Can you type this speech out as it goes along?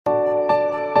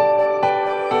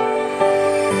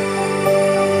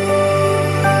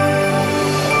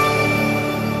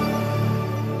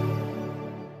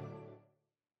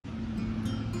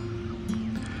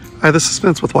Hi, this is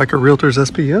Vince with Weicker Realtors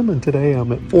SPM, and today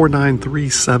I'm at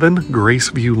 4937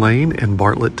 Graceview Lane in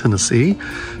Bartlett, Tennessee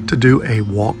to do a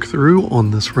walkthrough on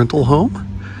this rental home.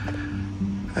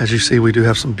 As you see, we do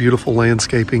have some beautiful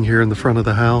landscaping here in the front of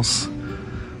the house.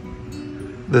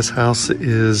 This house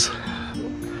is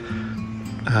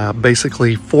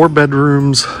basically 4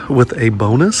 bedrooms with a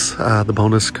bonus. The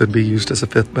bonus could be used as a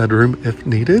 5th bedroom if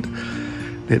needed.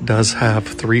 It does have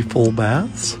 3 full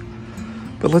baths.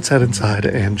 But let's head inside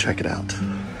and check it out.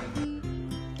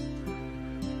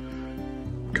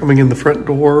 Coming in the front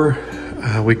door,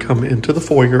 we come into the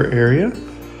foyer area.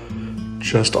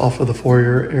 Just off of the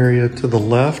foyer area to the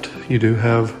left, you do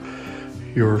have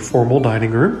your formal dining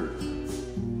room.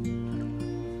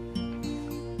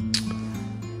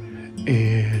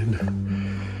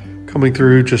 And coming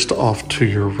through just off to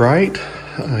your right,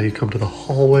 you come to the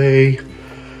hallway.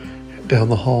 Down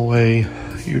the hallway,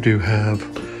 you do have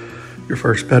your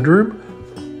first bedroom.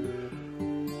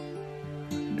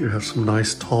 You have some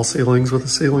nice tall ceilings with a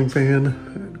ceiling fan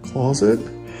and closet.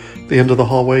 At the end of the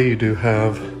hallway, you do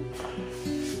have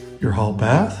your hall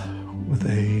bath with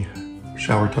a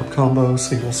shower tub combo,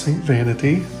 single sink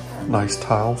vanity, nice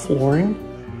tile flooring.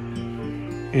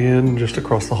 And just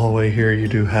across the hallway here, you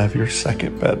do have your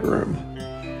second bedroom.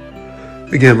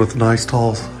 Again, with nice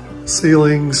tall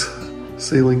ceilings,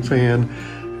 ceiling fan,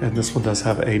 and this one does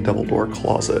have a double door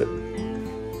closet.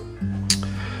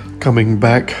 Coming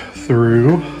back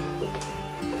through,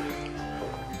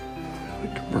 we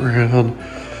come around,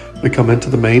 we come into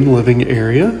the main living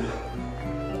area.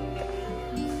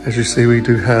 As you see, we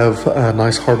do have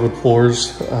nice hardwood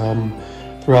floors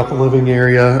throughout the living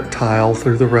area, tile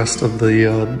through the rest of the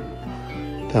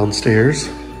downstairs.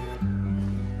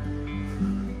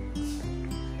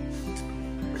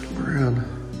 Come around,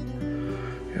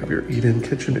 you have your eat-in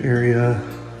kitchen area,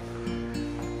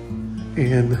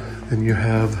 and then you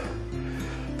have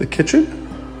the kitchen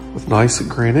with nice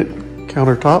granite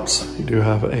countertops. You do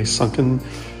have a sunken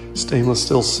stainless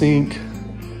steel sink,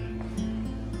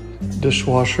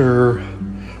 dishwasher,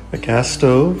 a gas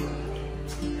stove,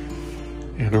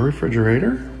 and a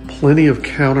refrigerator. Plenty of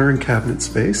counter and cabinet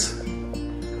space.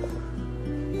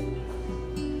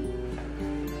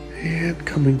 And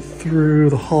coming through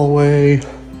the hallway,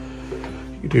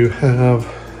 you do have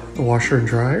the washer and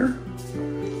dryer.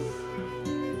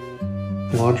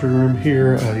 Laundry room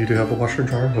here, you do have the washer and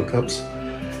dryer hookups.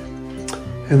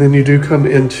 And then you do come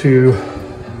into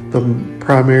the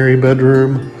primary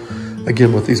bedroom,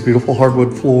 again with these beautiful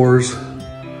hardwood floors.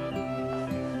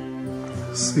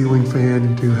 Ceiling fan,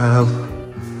 you do have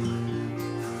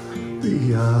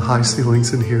the high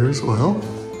ceilings in here as well.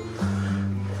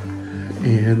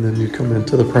 And then you come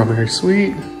into the primary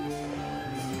suite. You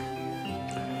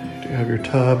do have your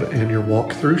tub and your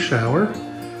walk-through shower.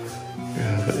 You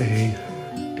have a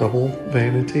double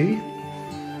vanity.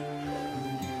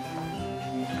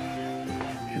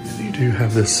 And then you do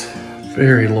have this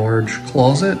very large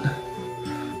closet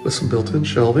with some built-in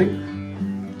shelving.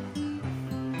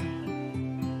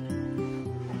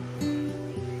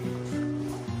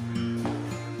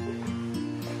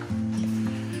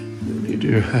 And you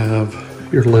do have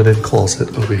your linen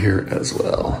closet over here as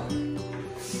well.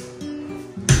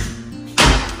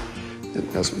 And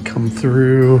as we come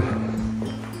through,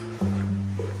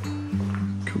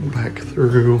 back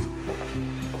through,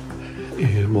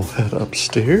 and we'll head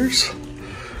upstairs.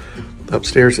 The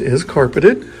upstairs is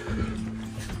carpeted,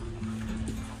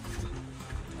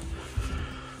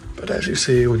 but as you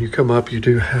see, when you come up, you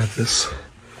do have this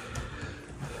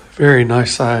very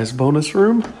nice size bonus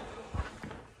room.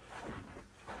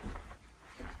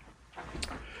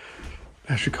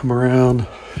 As you come around,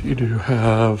 you do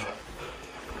have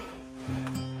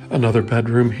another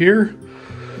bedroom here.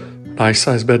 Nice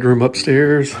size bedroom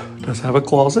upstairs, does have a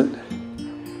closet.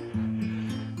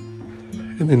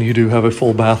 And then you do have a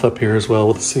full bath up here as well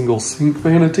with a single sink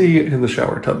vanity and the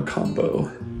shower tub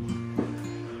combo.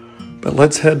 But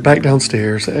let's head back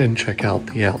downstairs and check out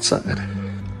the outside.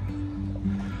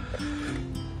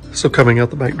 So coming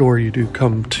out the back door, you do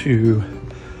come to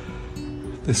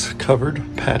this covered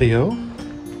patio.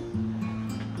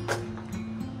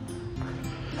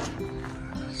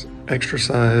 Extra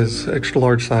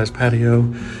large size patio.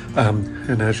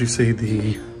 And as you see,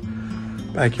 the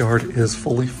backyard is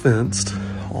fully fenced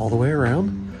all the way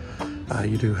around.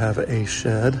 You do have a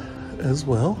shed as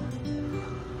well.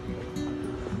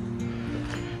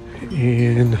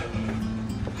 And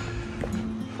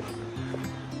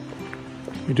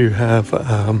you do have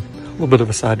a little bit of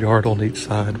a side yard on each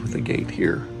side with a gate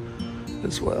here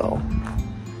as well.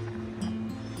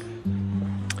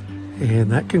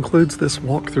 And that concludes this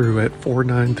walkthrough at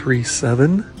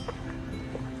 4937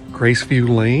 Graceview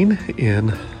Lane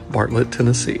in Bartlett,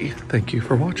 Tennessee. Thank you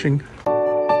for watching.